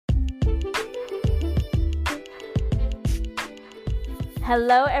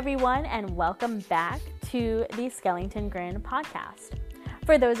Hello, everyone, and welcome back to the Skellington Grin podcast.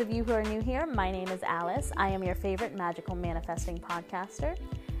 For those of you who are new here, my name is Alice. I am your favorite magical manifesting podcaster.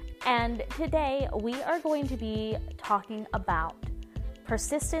 And today we are going to be talking about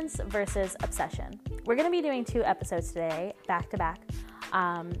persistence versus obsession. We're going to be doing 2 episodes today, back to back.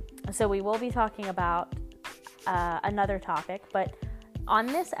 So we will be talking about another topic, but on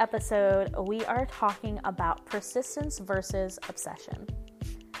this episode, we are talking about persistence versus obsession.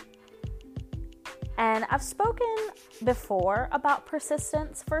 And I've spoken before about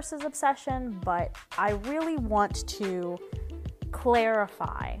persistence versus obsession, but I really want to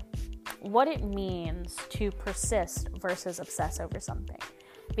clarify what it means to persist versus obsess over something.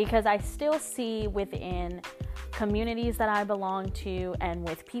 Because I still see within communities that I belong to and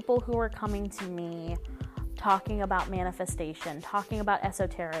with people who are coming to me talking about manifestation, talking about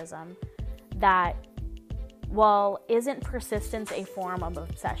esotericism, that, well, isn't persistence a form of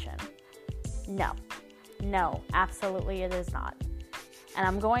obsession? No, absolutely it is not. And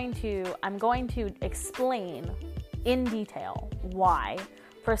I'm going to explain in detail why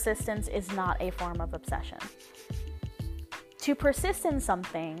persistence is not a form of obsession. To persist in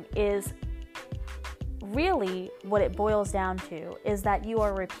something is really what it boils down to, is that you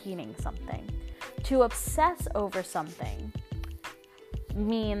are repeating something. To obsess over something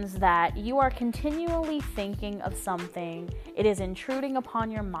means that you are continually thinking of something. It is intruding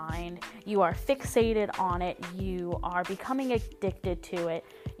upon your mind. You are fixated on it. You are becoming addicted to it.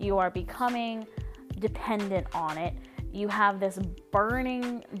 You are becoming dependent on it. You have this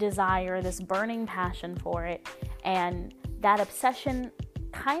burning desire, this burning passion for it. And that obsession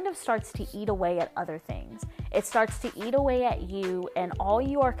kind of starts to eat away at other things. It starts to eat away at you, and all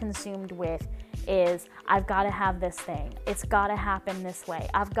you are consumed with is, I've got to have this thing. It's got to happen this way.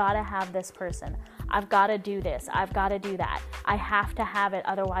 I've got to have this person. I've got to do this. I've got to do that. I have to have it.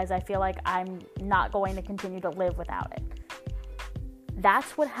 Otherwise, I feel like I'm not going to continue to live without it.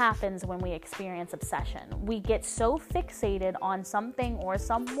 That's what happens when we experience obsession. We get so fixated on something or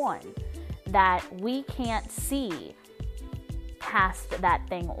someone that we can't see past that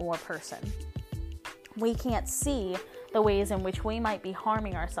thing or person. We can't see the ways in which we might be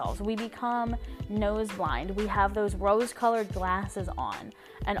harming ourselves. We become nose blind. We have those rose-colored glasses on,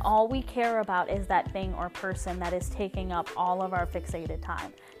 and all we care about is that thing or person that is taking up all of our fixated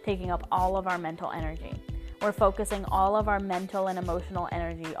time, taking up all of our mental energy. We're focusing all of our mental and emotional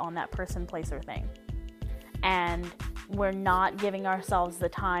energy on that person, place, or thing. And we're not giving ourselves the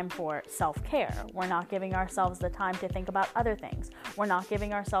time for self-care. We're not giving ourselves the time to think about other things. We're not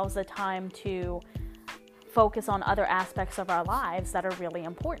giving ourselves the time to focus on other aspects of our lives that are really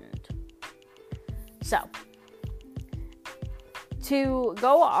important. So, to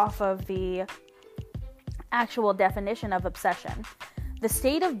go off of the actual definition of obsession, the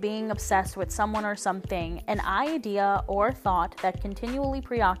state of being obsessed with someone or something, an idea or thought that continually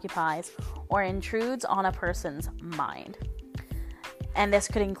preoccupies or intrudes on a person's mind. And this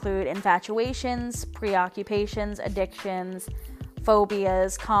could include infatuations, preoccupations, addictions,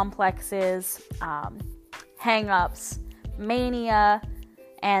 phobias, complexes, hang-ups, mania,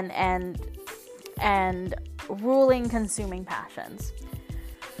 and ruling, consuming passions.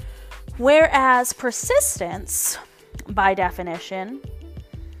 Whereas persistence, by definition,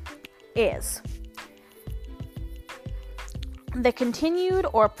 is the continued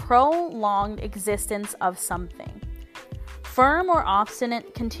or prolonged existence of something, firm or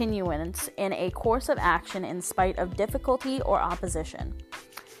obstinate continuance in a course of action in spite of difficulty or opposition.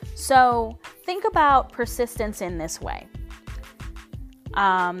 So think about persistence in this way.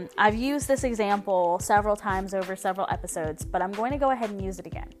 I've used this example several times over several episodes, but I'm going to go ahead and use it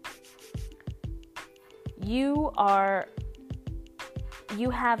again. You have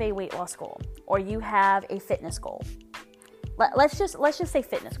a weight loss goal, or you have a fitness goal. Let's just say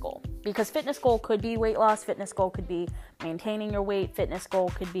fitness goal, because fitness goal could be weight loss, fitness goal could be maintaining your weight, fitness goal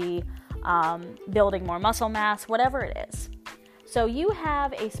could be building more muscle mass, whatever it is. So you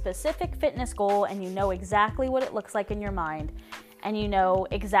have a specific fitness goal, and you know exactly what it looks like in your mind, and you know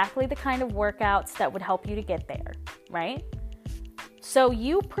exactly the kind of workouts that would help you to get there, right? So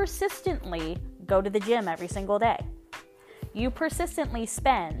you persistently go to the gym every single day. You persistently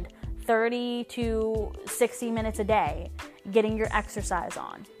spend 30 to 60 minutes a day getting your exercise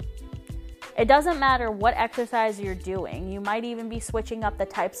on. It doesn't matter what exercise you're doing. You might even be switching up the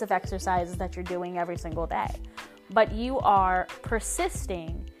types of exercises that you're doing every single day. But you are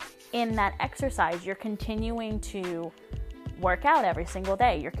persisting in that exercise. You're continuing to work out every single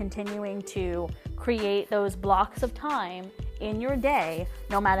day. You're continuing to create those blocks of time in your day,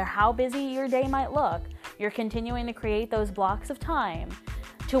 no matter how busy your day might look. You're continuing to create those blocks of time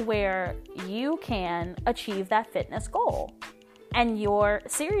to where you can achieve that fitness goal. And you're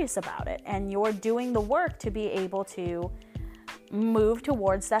serious about it. And you're doing the work to be able to move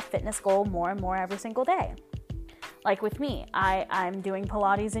towards that fitness goal more and more every single day. Like with me, I'm doing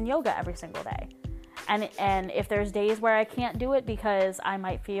Pilates and yoga every single day. And if there's days where I can't do it because I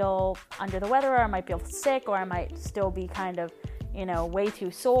might feel under the weather, or I might feel sick, or I might still be kind of, way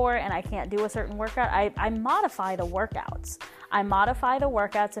too sore and I can't do a certain workout, I modify the workouts. I modify the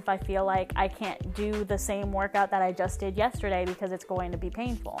workouts if I feel like I can't do the same workout that I just did yesterday because it's going to be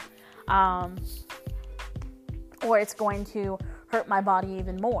painful. Or it's going to hurt my body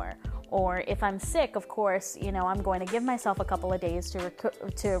even more. Or if I'm sick, of course, I'm going to give myself a couple of days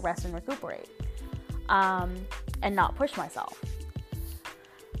to rest and recuperate. And not push myself.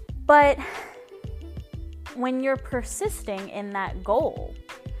 But when you're persisting in that goal,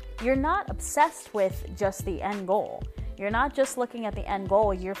 you're not obsessed with just the end goal. You're not just looking at the end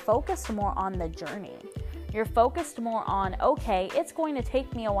goal. You're focused more on the journey. You're focused more on, okay, it's going to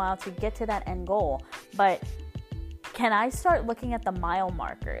take me a while to get to that end goal, but can I start looking at the mile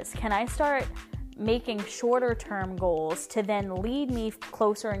markers? Can I start making shorter term goals to then lead me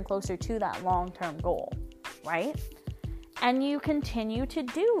closer and closer to that long-term goal, right? And you continue to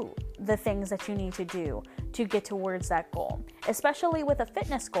do the things that you need to do to get towards that goal. Especially with a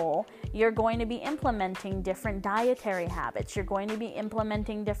fitness goal, you're going to be implementing different dietary habits. You're going to be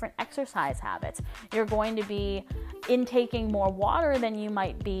implementing different exercise habits. You're going to be intaking more water than you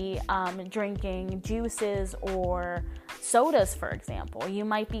might be drinking juices or sodas, for example. You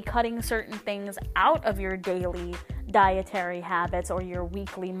might be cutting certain things out of your daily dietary habits or your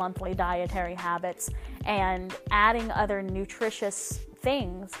weekly, monthly dietary habits and adding other nutritious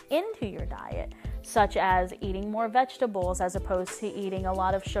things into your diet, such as eating more vegetables as opposed to eating a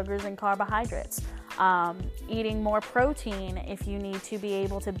lot of sugars and carbohydrates, eating more protein if you need to be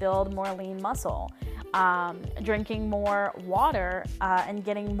able to build more lean muscle, drinking more water and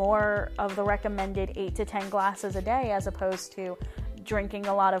getting more of the recommended 8 to 10 glasses a day as opposed to drinking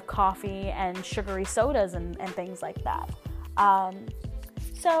a lot of coffee and sugary sodas and things like that.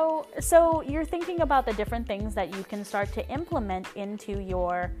 So you're thinking about the different things that you can start to implement into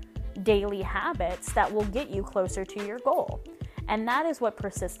your daily habits that will get you closer to your goal. And that is what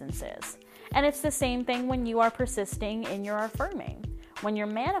persistence is. And it's the same thing when you are persisting in your affirming. When you're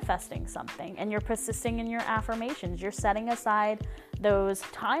manifesting something and you're persisting in your affirmations, you're setting aside those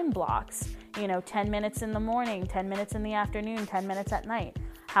time blocks, 10 minutes in the morning, 10 minutes in the afternoon, 10 minutes at night,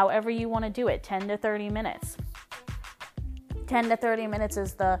 however you want to do it, 10 to 30 minutes. 10 to 30 minutes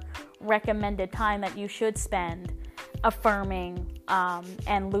is the recommended time that you should spend affirming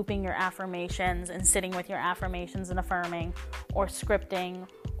and looping your affirmations and sitting with your affirmations and affirming or scripting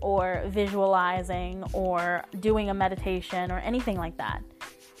or visualizing or doing a meditation or anything like that.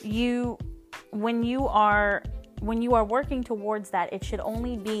 When you are working towards that, it should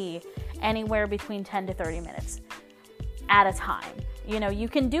only be anywhere between 10 to 30 minutes at a time. You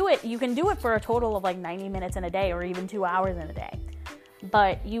can do it for a total of like 90 minutes in a day or even 2 hours in a day.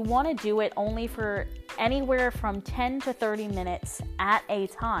 But you want to do it only for anywhere from 10 to 30 minutes at a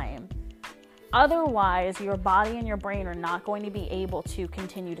time. Otherwise, your body and your brain are not going to be able to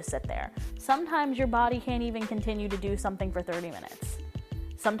continue to sit there. Sometimes your body can't even continue to do something for 30 minutes.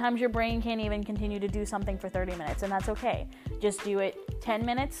 Sometimes your brain can't even continue to do something for 30 minutes, and that's okay. Just do it 10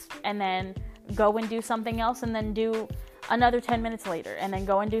 minutes and then go and do something else and then do another 10 minutes later and then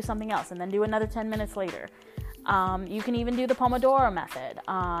go and do something else and then do another 10 minutes later. You can even do the Pomodoro method.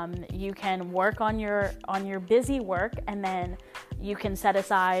 You can work on your busy work and then you can set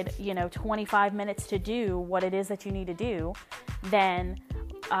aside, 25 minutes to do what it is that you need to do. Then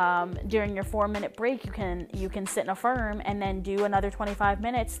during your 4-minute break, you can sit and affirm and then do another 25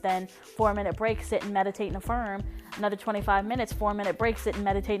 minutes, then 4-minute break, sit and meditate and affirm, another 25 minutes, 4-minute break, sit and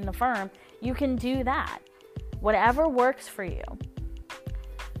meditate and affirm. You can do that. Whatever works for you.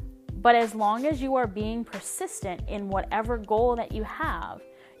 But as long as you are being persistent in whatever goal that you have,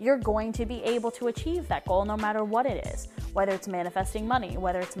 you're going to be able to achieve that goal no matter what it is. Whether it's manifesting money,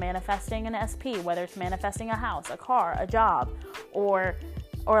 whether it's manifesting an SP, whether it's manifesting a house, a car, a job, or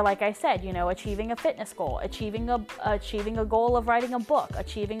like I said, achieving a fitness goal, achieving a goal of writing a book,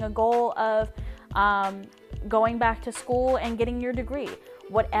 achieving a goal of going back to school and getting your degree.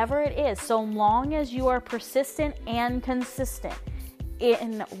 Whatever it is, so long as you are persistent and consistent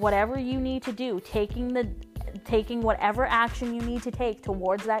in whatever you need to do, taking whatever action you need to take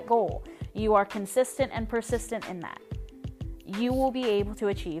towards that goal, you are consistent and persistent in that, you will be able to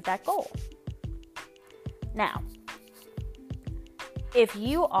achieve that goal. Now, if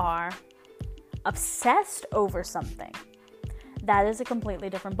you are obsessed over something, that is a completely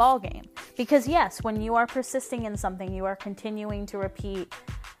different ballgame. Because yes, when you are persisting in something, you are continuing to repeat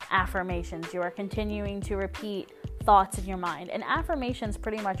affirmations. You are continuing to repeat thoughts in your mind. And affirmations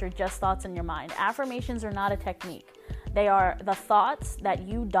pretty much are just thoughts in your mind. Affirmations are not a technique. They are the thoughts that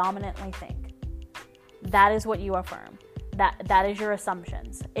you dominantly think. That is what you affirm. That is your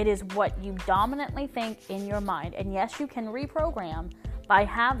assumptions. It is what you dominantly think in your mind. And yes, you can reprogram by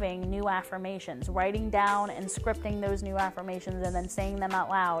having new affirmations, writing down and scripting those new affirmations and then saying them out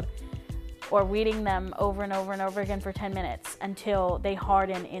loud, or reading them over and over and over again for 10 minutes until they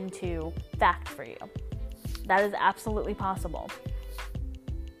harden into fact for you. That is absolutely possible.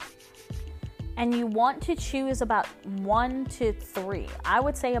 And you want to choose about 1 to 3. I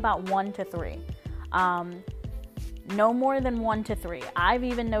would say about 1 to 3. No more than 1 to 3. I've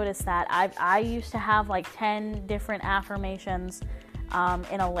even noticed that. I used to have like 10 different affirmations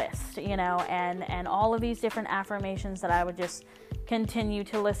in a list, and all of these different affirmations that I would just continue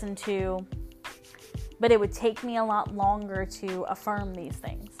to listen to. But it would take me a lot longer to affirm these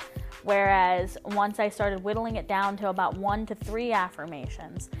things. Whereas once I started whittling it down to about 1 to 3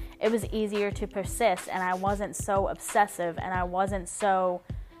 affirmations, it was easier to persist, and I wasn't so obsessive, and I wasn't so,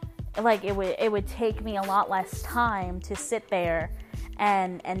 like, it would take me a lot less time to sit there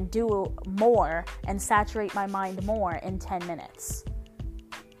and do more and saturate my mind more in 10 minutes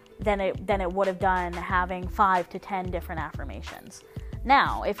than it would have done having 5 to 10 different affirmations.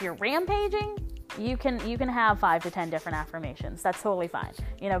 Now, if you're rampaging, you can have 5 to 10 different affirmations. That's totally fine.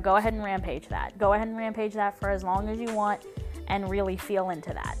 Go ahead and rampage that. Go ahead and rampage that for as long as you want and really feel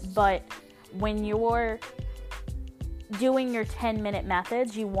into that. But when you're doing your 10-minute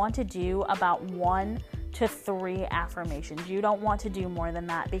methods, you want to do about 1 to 3 affirmations. You don't want to do more than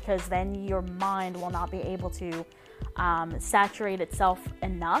that, because then your mind will not be able to saturate itself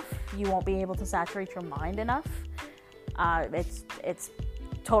enough. You won't be able to saturate your mind enough. It's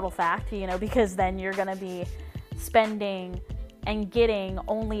total fact, because then you're going to be spending and getting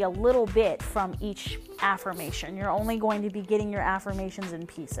only a little bit from each affirmation. You're only going to be getting your affirmations in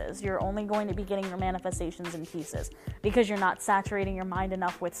pieces. You're only going to be getting your manifestations in pieces, because you're not saturating your mind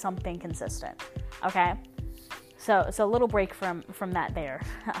enough with something consistent. Okay? So a little break from that there.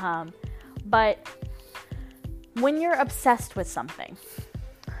 But when you're obsessed with something,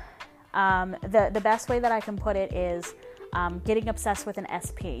 the best way that I can put it is getting obsessed with an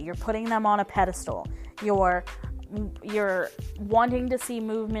SP. You're putting them on a pedestal. You're wanting to see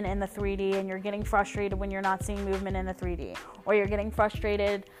movement in the 3D, and you're getting frustrated when you're not seeing movement in the 3D. Or you're getting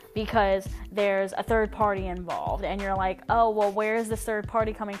frustrated because there's a third party involved, and you're like, oh, well, where is this third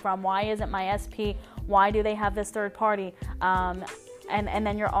party coming from? Why isn't my SP? Why do they have this third party? And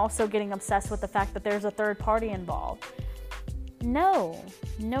then you're also getting obsessed with the fact that there's a third party involved. No.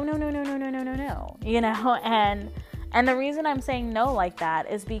 And the reason I'm saying no like that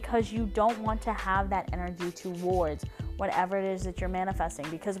is because you don't want to have that energy towards whatever it is that you're manifesting.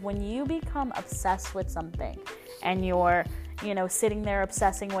 Because when you become obsessed with something and you're, sitting there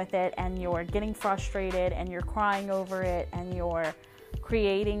obsessing with it, and you're getting frustrated and you're crying over it, and you're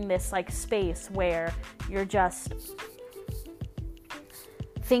creating this like space where you're just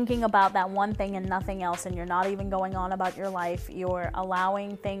thinking about that one thing and nothing else, and you're not even going on about your life. You're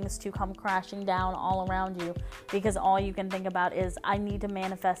allowing things to come crashing down all around you, because all you can think about is, I need to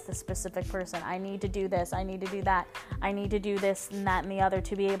manifest this specific person. I need to do this. I need to do that. I need to do this and that and the other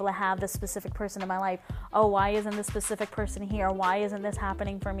to be able to have this specific person in my life. Oh, why isn't this specific person here? Why isn't this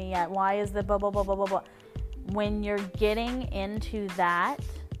happening for me yet? Why is the blah, blah, blah, blah, blah, blah. When you're getting into that,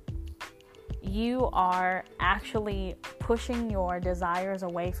 you are actually pushing your desires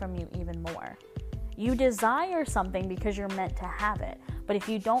away from you even more. You desire something because you're meant to have it. But if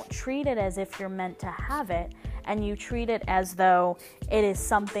you don't treat it as if you're meant to have it, and you treat it as though it is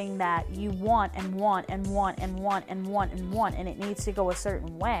something that you want and want and want and want and want and want, and it needs to go a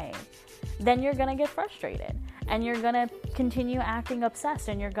certain way, then you're going to get frustrated. And you're going to continue acting obsessed,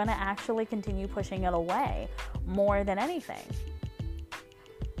 and you're going to actually continue pushing it away more than anything.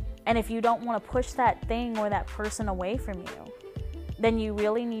 And if you don't want to push that thing or that person away from you, then you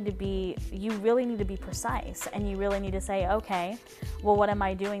really need to be precise, and you really need to say, okay, well, what am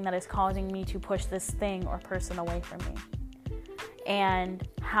I doing that is causing me to push this thing or person away from me? And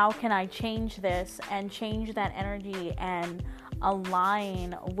how can I change this and change that energy and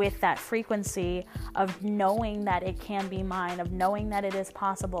align with that frequency of knowing that it can be mine, of knowing that it is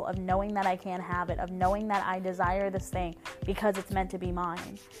possible, of knowing that I can have it, of knowing that I desire this thing because it's meant to be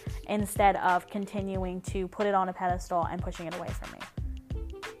mine, instead of continuing to put it on a pedestal and pushing it away from me.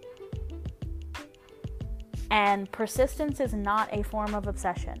 And persistence is not a form of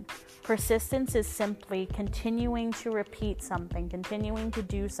obsession. Persistence is simply continuing to repeat something, continuing to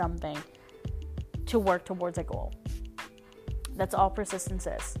do something to work towards a goal. That's all persistence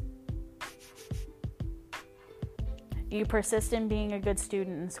is. You persist in being a good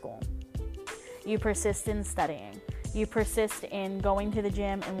student in school. You persist in studying. You persist in going to the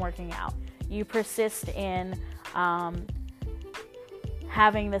gym and working out. You persist in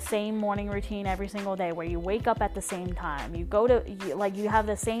having the same morning routine every single day where you wake up at the same time. You have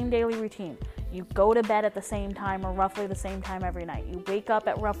the same daily routine. You go to bed at the same time or roughly the same time every night. You wake up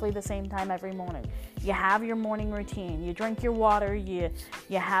at roughly the same time every morning. You have your morning routine. You drink your water. You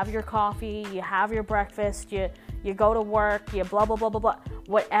have your coffee. You have your breakfast. You go to work. You blah, blah, blah, blah, blah.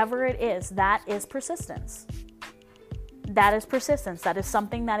 Whatever it is, that is persistence. That is persistence. That is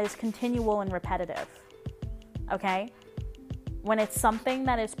something that is continual and repetitive. Okay? When it's something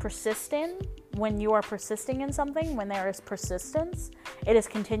that is persistent, when you are persisting in something, when there is persistence, it is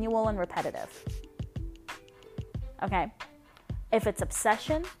continual and repetitive. Okay? If it's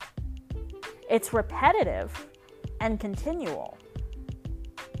obsession, it's repetitive and continual,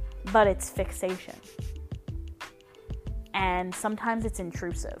 but it's fixation. And sometimes it's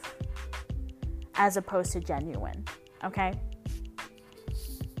intrusive as opposed to genuine. Okay?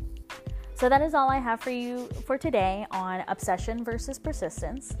 So that is all I have for you for today on obsession versus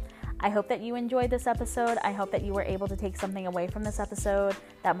persistence. I hope that you enjoyed this episode. I hope that you were able to take something away from this episode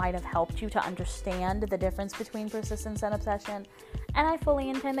that might have helped you to understand the difference between persistence and obsession. And I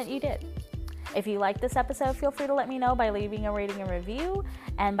fully intend that you did. If you liked this episode, feel free to let me know by leaving a rating and review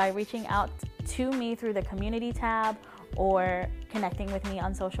and by reaching out to me through the community tab or connecting with me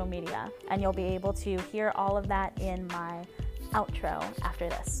on social media. And you'll be able to hear all of that in my outro after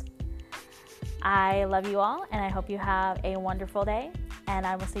this. I love you all, and I hope you have a wonderful day, and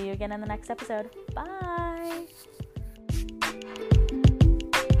I will see you again in the next episode. Bye!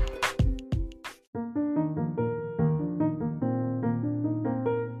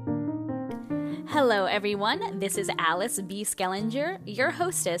 Hello, everyone. This is Alice B. Skellinger, your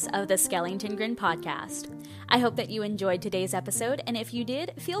hostess of the Skellington Grin podcast. I hope that you enjoyed today's episode, and if you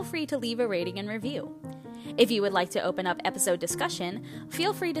did, feel free to leave a rating and review. If you would like to open up episode discussion,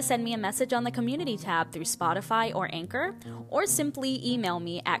 feel free to send me a message on the community tab through Spotify or Anchor, or simply email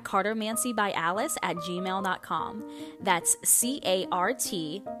me at cartomancybyalice@gmail.com. That's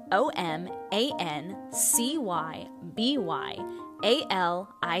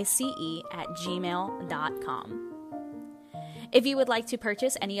cartomancybyalice@gmail.com. If you would like to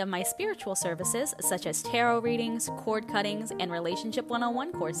purchase any of my spiritual services, such as tarot readings, cord cuttings, and relationship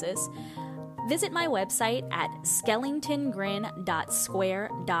 101 courses, visit my website at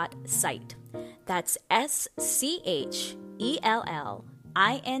skellingtongrin.square.site. That's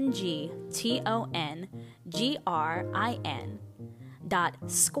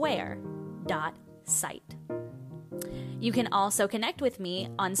You can also connect with me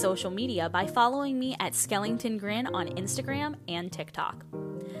on social media by following me at Skellington Grin on Instagram and TikTok.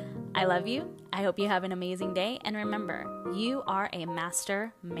 I love you. I hope you have an amazing day. And remember, you are a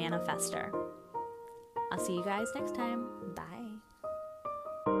master manifester. I'll see you guys next time. Bye.